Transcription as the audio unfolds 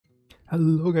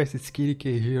Hello guys, it's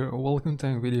KDK here. Welcome to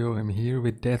my video. I'm here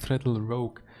with Death Rattle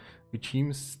Rogue, which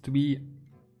seems to be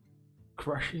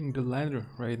crushing the ladder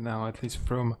right now, at least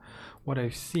from what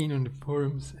I've seen on the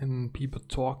forums and people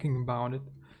talking about it.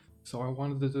 So I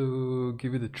wanted to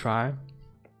give it a try.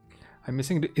 I'm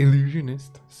missing the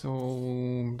Illusionist,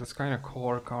 so that's kind of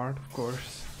core card, of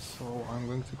course. So I'm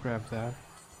going to grab that.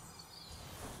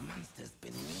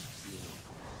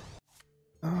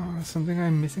 Something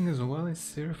I'm missing as well is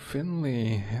Sir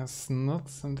Finley. That's not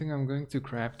something I'm going to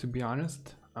grab, to be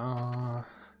honest. Yeah,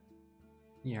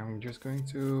 I'm just going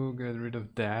to get rid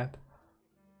of that.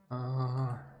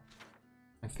 I'm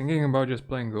thinking about just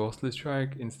playing Ghostly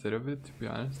Strike instead of it, to be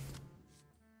honest.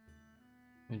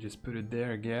 I just put it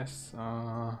there, I guess.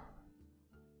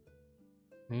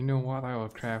 You know what? I will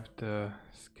craft the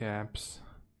scabs.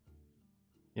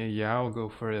 Yeah, I'll go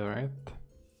for it, right?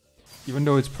 Even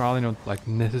though it's probably not like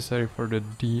necessary for the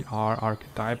DR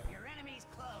archetype,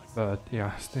 but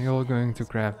yeah, still going to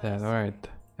craft that. Alright,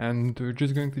 and we're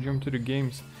just going to jump to the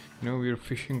games. You know, we're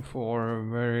fishing for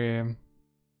very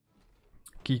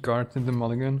key cards in the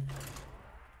mulligan.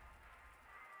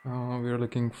 We're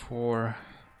looking for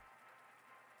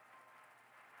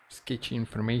sketchy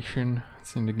information.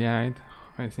 It's in the guide.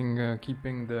 I think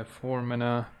keeping the 4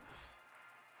 mana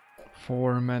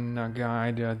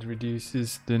guide that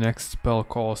reduces the next spell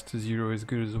cost to 0 is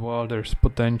good as well. There's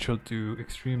potential to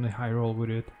extremely high roll with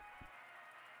it.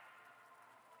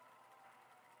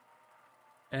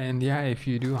 And yeah, if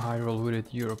you do high roll with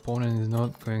it, your opponent is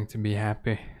not going to be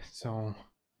happy. So,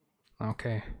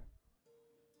 okay.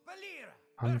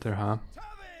 Hunter, huh?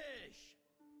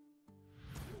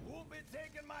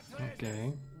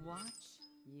 Okay.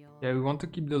 Yeah, we want to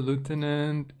keep the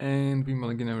lieutenant and we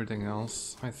mulligan everything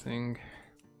else, I think.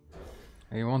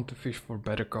 I want to fish for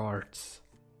better cards.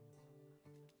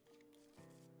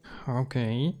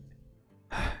 Okay.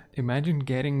 Imagine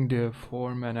getting the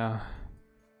 4 mana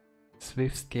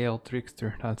Swift Scale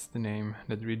Trickster, that's the name,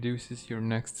 that reduces your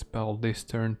next spell this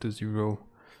turn to 0.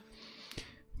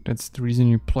 That's the reason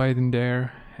you played in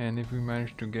there, and if we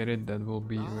manage to get it, that will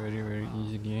be a very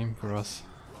easy game for us.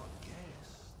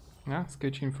 Yeah,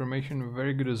 sketchy information,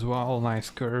 very good as well, nice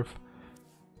curve.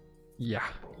 Yeah,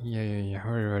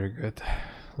 very good.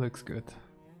 Looks good.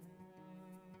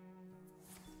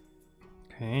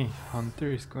 Okay,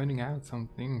 Hunter is going out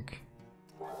something.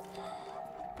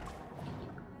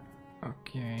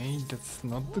 Okay, that's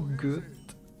not the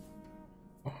good.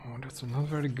 Oh, that's not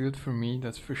very good for me,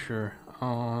 that's for sure.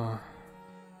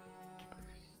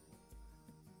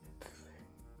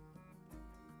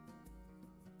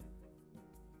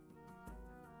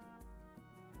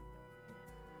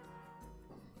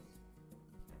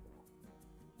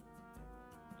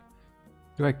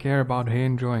 Do I care about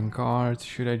hand drawing cards?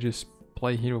 Should I just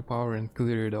play hero power and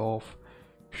clear it off?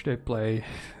 Should I play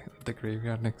the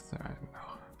graveyard next time? No.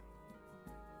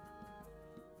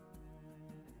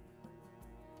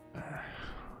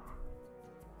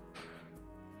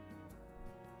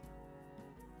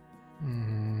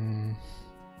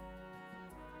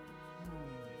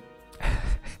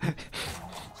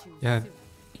 Yeah,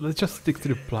 let's just stick to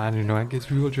the plan, you know. I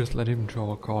guess we will just let him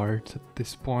draw cards at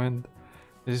this point.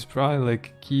 This is probably like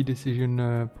a key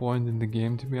decision point in the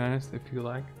game, to be honest, I feel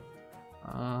like.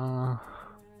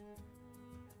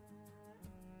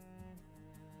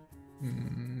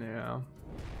 Yeah.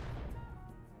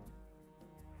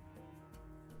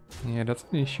 Yeah, that's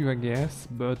an issue, I guess.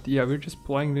 But yeah, we're just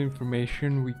playing the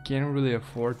information. We can't really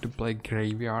afford to play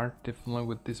graveyard, definitely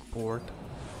with this board.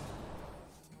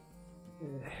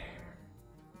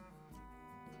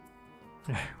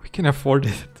 We can afford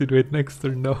it to do it next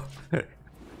turn, no.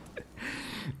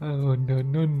 Oh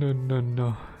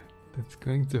no. That's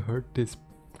going to hurt this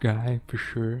guy for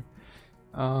sure.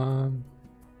 Yeah,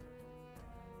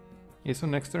 so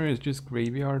next turn is just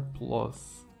graveyard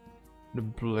plus the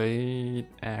Blade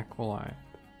Acolyte.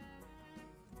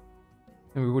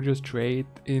 And we will just trade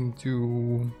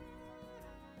into...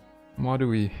 What do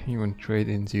we even trade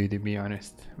into, to be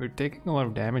honest? We're taking a lot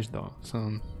of damage though,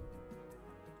 so...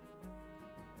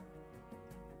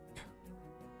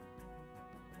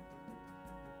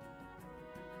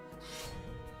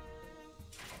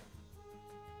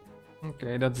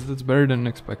 Okay, that's better than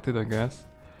expected, I guess.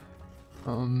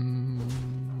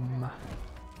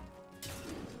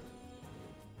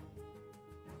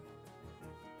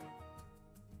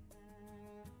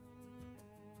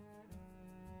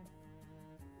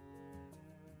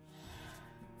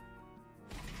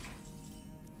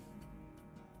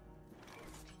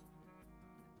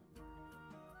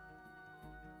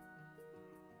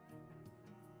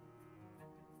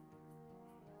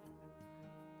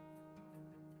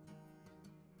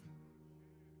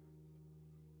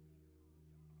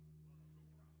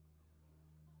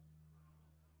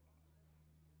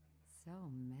 So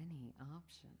many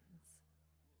options.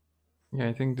 Yeah,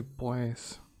 I think the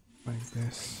place like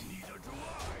this.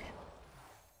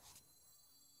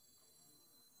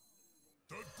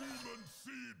 The demon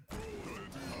seed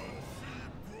grows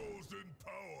in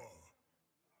power.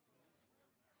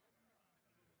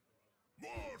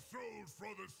 More souls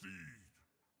for the seed.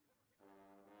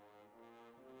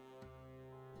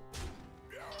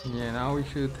 Yeah, now we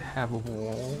should have a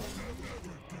wall.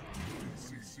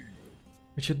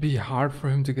 It should be hard for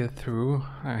him to get through.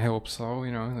 I hope so.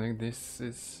 You know, like this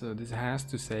has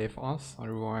to save us.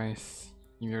 Otherwise,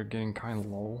 you're getting kind of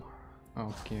low.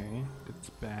 Okay, that's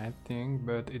a bad thing,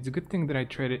 but it's a good thing that I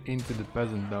traded into the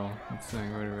peasant though. It's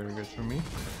very, very good for me.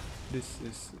 This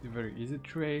is a very easy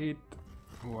trade.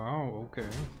 Wow, okay.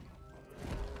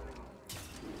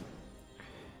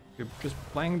 We're just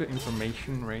playing the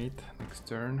information rate next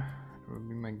turn. Would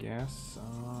be my guess.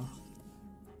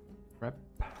 Rep.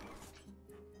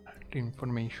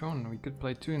 Information. We could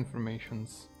play 2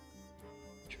 informations.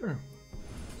 Sure.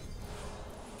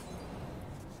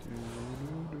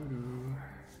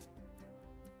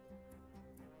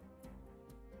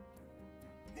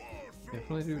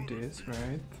 Definitely do this,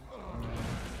 right?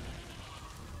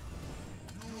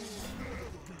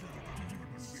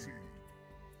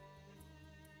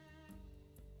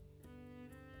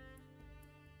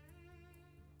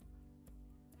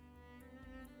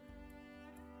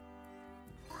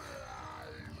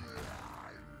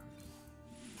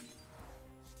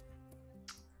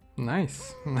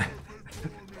 Nice.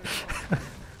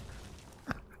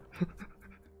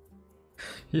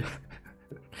 Yeah.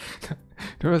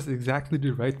 That was exactly the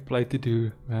right play to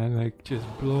do, man. Like, just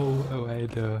blow away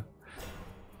the...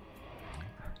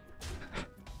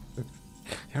 You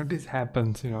know, this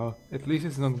happens, you know. At least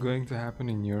it's not going to happen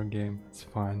in your game. It's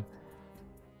fine.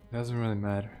 It doesn't really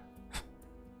matter.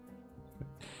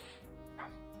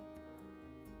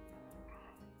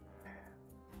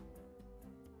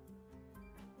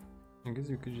 I guess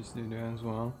you could just do that as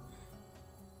well.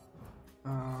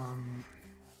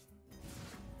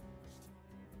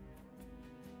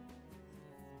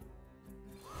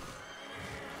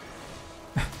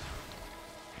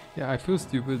 Yeah, I feel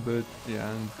stupid, but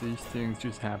yeah, these things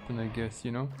just happen, I guess,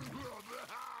 you know?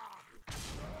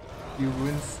 You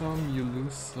win some, you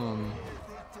lose some.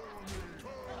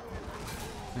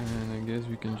 And I guess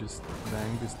we can just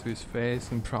bang this to his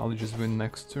face and probably just win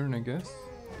next turn, I guess.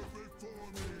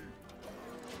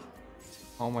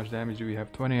 How much damage do we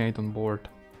have? 28 on board.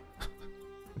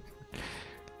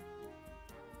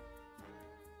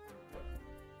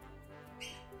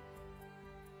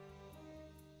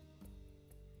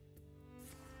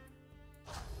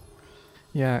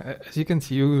 Yeah, as you can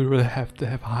see, you really have to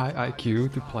have high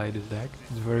IQ to play this deck.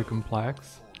 It's very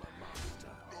complex.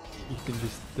 You can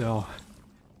just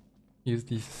use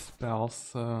these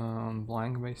spells on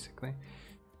blank, basically.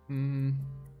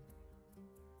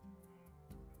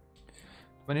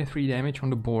 23 damage on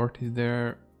the board. Is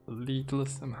there lethal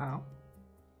somehow?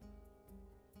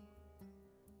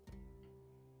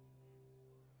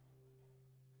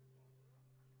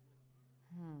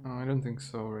 Oh, I don't think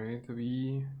so, right?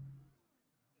 Is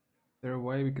there a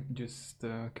way we could just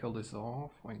kill this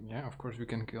off? Like, yeah, of course we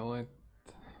can kill it,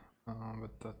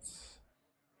 but that's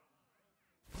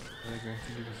really going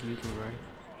to give us lethal, right?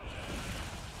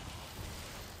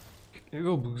 It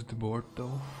will boost the board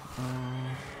though.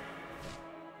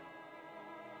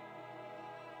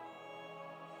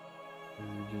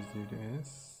 We just do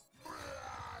this.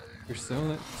 You're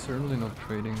certainly not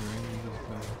trading, right? In this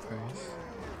battle phase.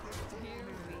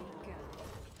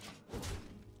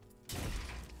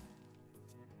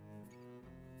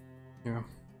 Yeah.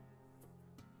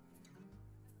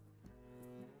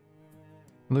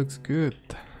 Looks good.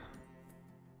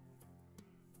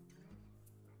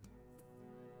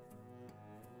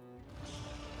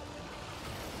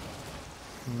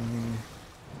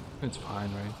 It's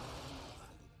fine, right?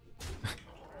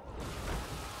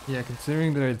 Yeah,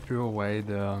 considering that I threw away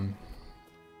the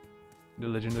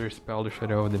legendary spell, the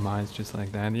Shadow of Demise, just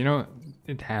like that, you know,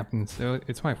 it happens. So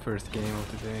it's my first game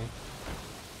of the day.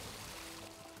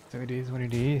 So it is what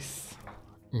it is.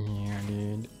 Yeah,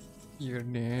 dude. You're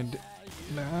dead.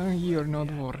 No, you're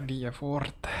not worth the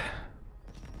effort.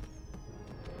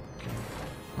 Okay.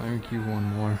 Let me queue one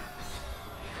more.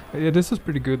 Yeah, this is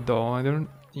pretty good though. I don't...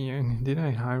 Yeah, did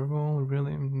I high roll?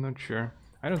 Really? I'm not sure.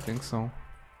 I don't think so.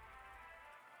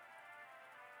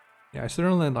 Yeah, I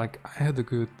certainly I had a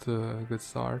good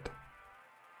start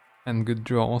and good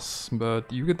draws, but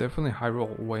you could definitely high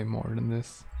roll way more than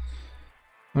this.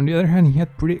 On the other hand, he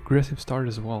had pretty aggressive start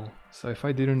as well. So if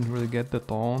I didn't really get the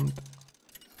taunt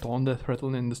that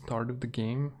threatened in the start of the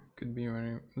game, could be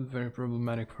very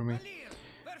problematic for me.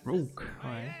 Rogue,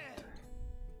 alright.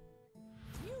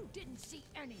 You didn't see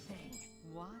anything.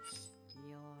 Watch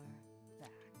your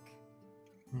back.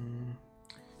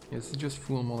 Yes, it's just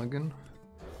full mulligan.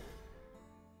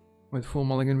 With full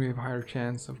mulligan we have higher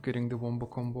chance of getting the wombo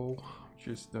combo, which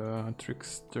is the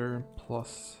trickster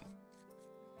plus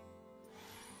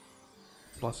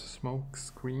a smoke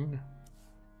screen.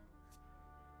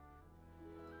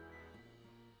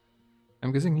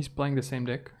 I'm guessing he's playing the same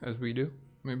deck as we do.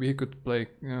 Maybe he could play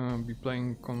be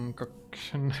playing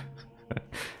concoction.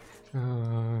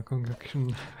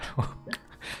 Concoction.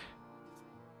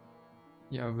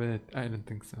 Yeah, but I don't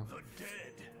think so.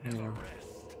 Yeah.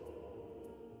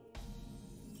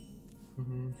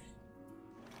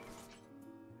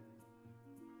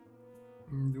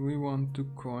 Do we want to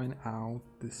coin out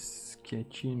the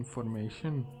sketchy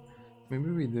information? Maybe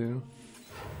we do.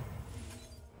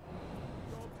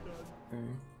 Okay.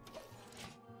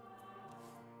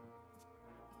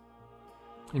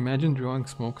 Imagine drawing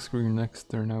smokescreen next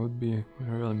turn. I would be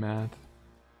really mad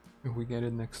if we get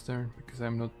it next turn because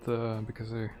I'm not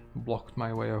because I blocked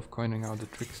my way of coining out the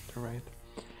trickster, right?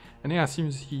 And yeah, it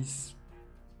seems he's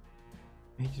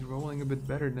rolling a bit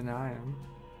better than I am.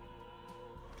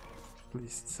 At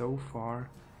least so far.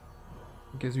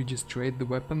 I guess we just trade the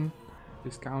weapon,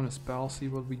 discount a spell, see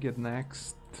what we get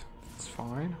next. It's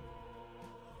fine.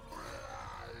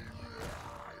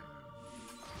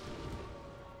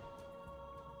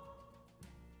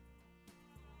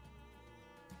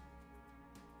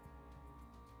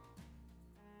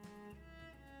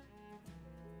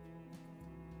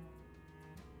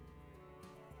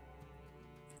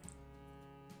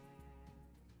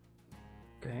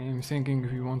 Okay, I'm thinking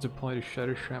if we want to play the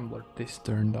Shadow Shambler this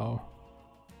turn though.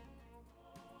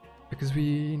 Because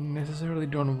we necessarily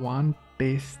don't want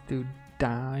this to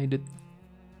die the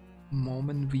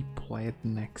moment we play it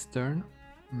next turn.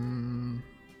 Yeah,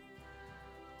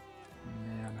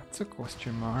 that's a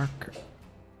question mark.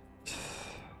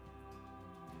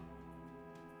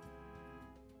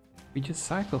 We just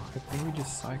cycle. I think we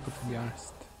just cycle, to be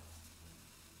honest.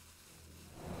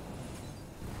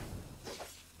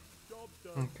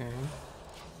 Okay.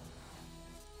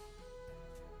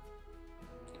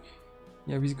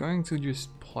 Yeah, he's going to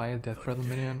just play that Rattle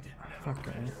Minion.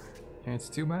 Okay. Yeah, it's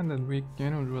too bad that we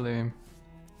cannot really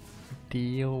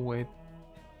deal with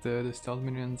the stealth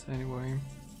minions anyway.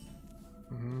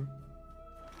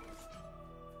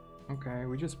 Okay,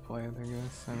 we just play it, I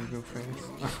guess, and we go face.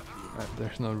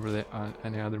 There's not really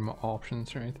any other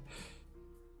options, right?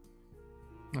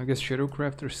 I guess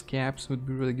Shadowcraft or Scaps would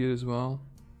be really good as well.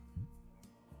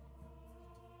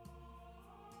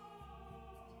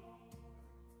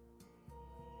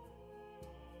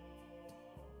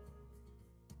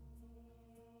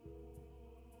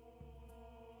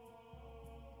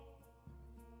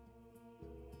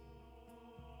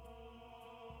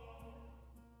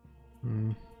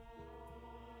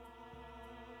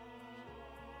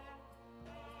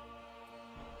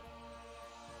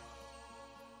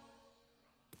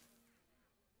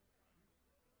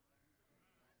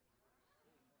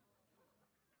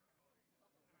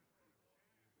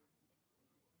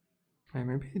 Hey,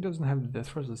 maybe he doesn't have the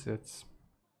death resist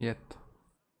yet.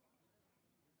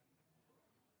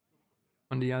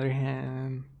 On the other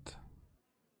hand,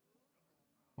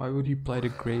 why would he play the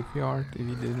graveyard if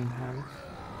he didn't have it?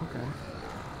 Okay.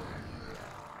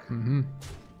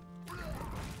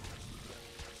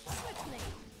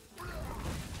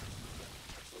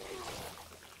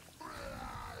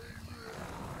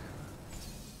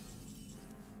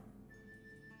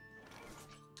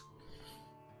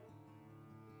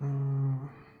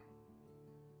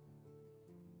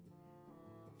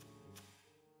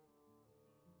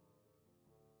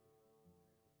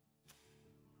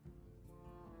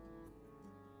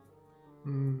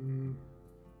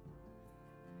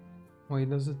 Wait,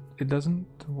 it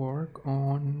doesn't work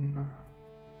on...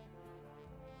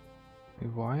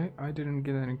 Why I didn't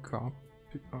get any copy?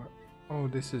 Oh,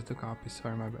 this is the copy,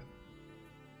 sorry, my bad.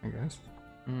 I guess.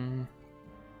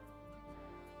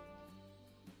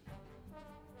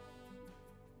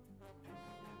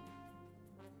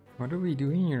 What are we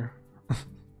doing here?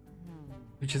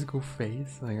 We just go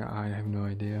face? Like, I have no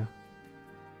idea.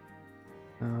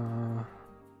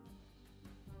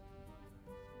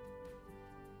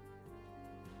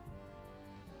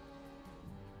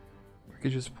 We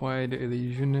could just play the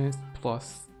Illusionist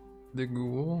plus the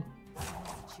Ghoul.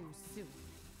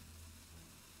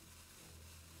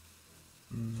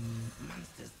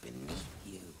 Monsters beneath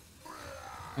you.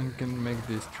 And can make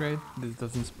this trade. This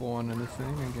doesn't spawn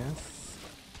anything, I guess.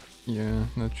 Yeah,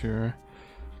 not sure.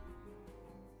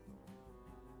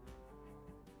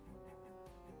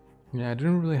 Yeah, I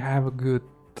didn't really have a good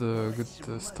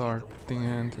starting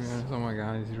hand, to be honest. Oh my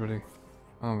god, he's really...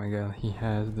 Oh my god, he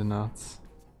has the nuts.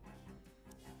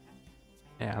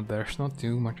 Yeah, there's not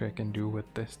too much I can do with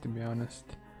this, to be honest.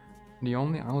 The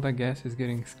only out, I guess, is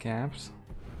getting scabs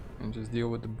and just deal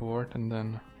with the board and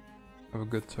then have a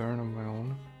good turn of my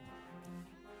own.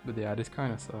 But yeah, this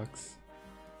kind of sucks.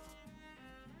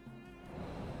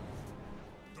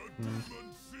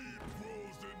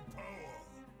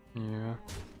 Yeah.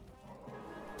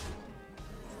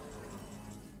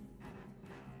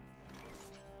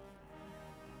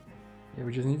 Yeah,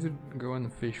 we just need to go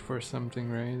and fish for something,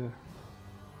 right?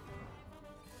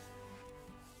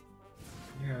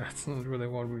 Yeah, that's not really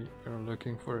what we are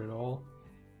looking for at all.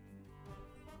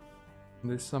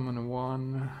 This summon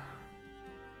one.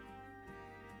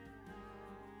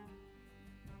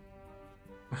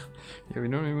 Yeah, we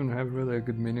don't even have really a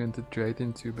good minion to trade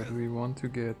into, but we want to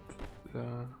get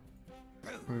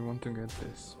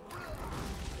this.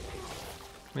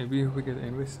 Maybe if we get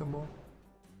invisible.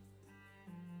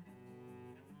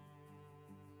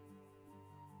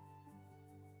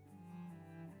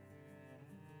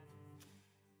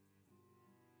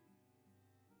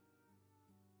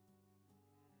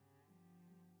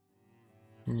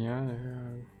 Yeah,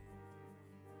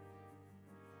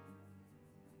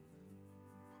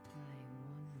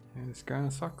 yeah, this kind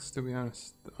of sucks, to be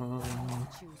honest.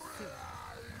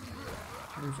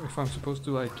 If I'm supposed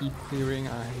to like keep clearing,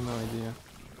 I have no idea.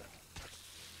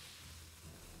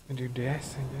 I do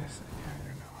this, I guess. Yeah, I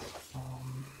don't know.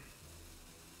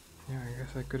 Yeah, I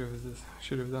guess I could have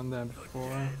should have done that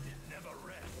before.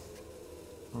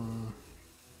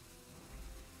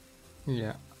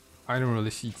 Yeah, I don't really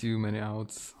see too many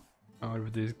outs out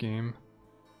of this game.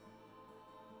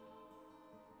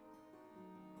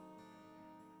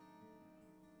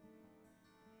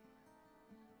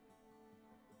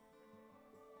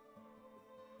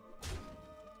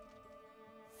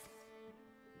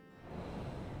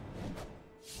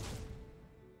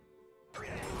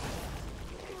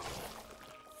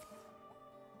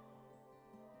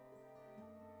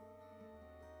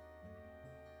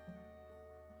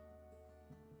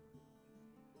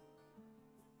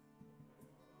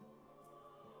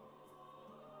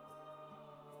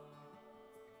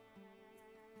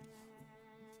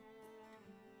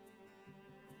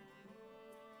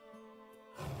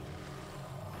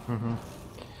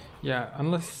 Yeah,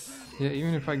 unless... Yeah,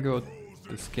 even if I go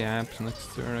the scabs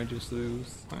next turn, I just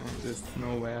lose. There's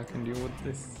no way I can deal with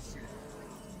this.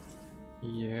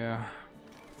 Yeah.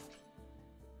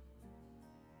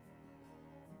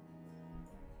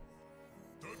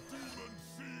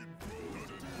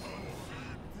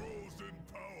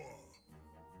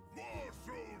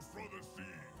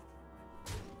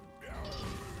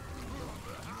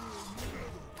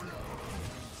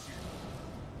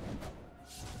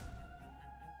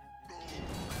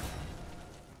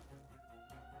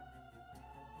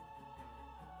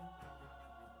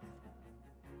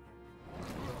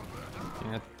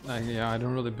 Yeah, I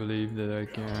don't really believe that I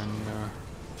can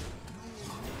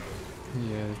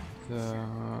get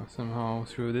somehow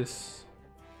through this.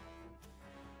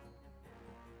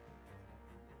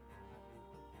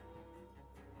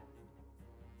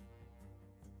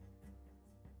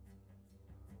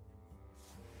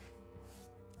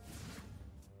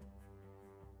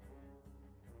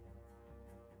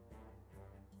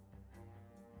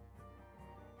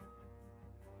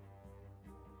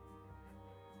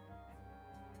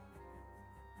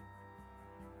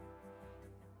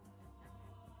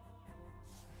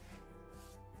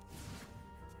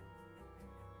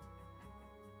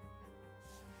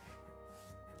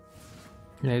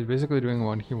 Yeah, he's basically doing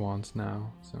what he wants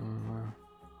now, so...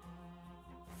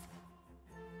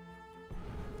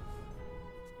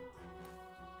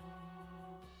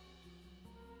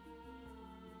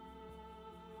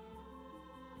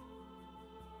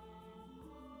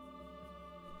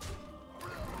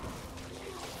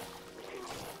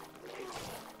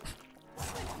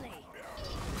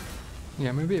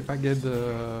 Yeah, maybe if I get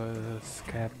the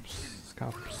scabs,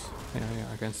 yeah,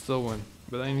 I can still win,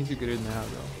 but I need to get it now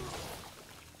though.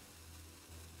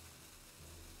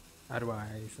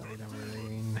 Otherwise, I don't really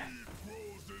win.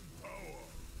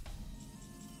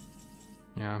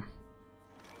 Yeah.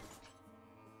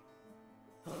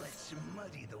 Let's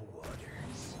muddy the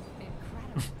waters.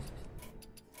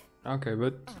 Okay,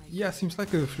 but yeah, seems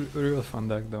like a real fun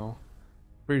deck though.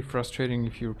 Pretty frustrating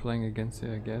if you're playing against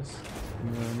it, I guess.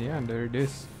 And yeah, there it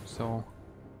is. So,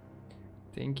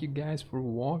 thank you guys for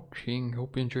watching.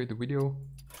 Hope you enjoyed the video.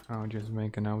 I'll just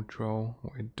make an outro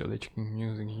with the Lich King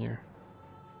music here.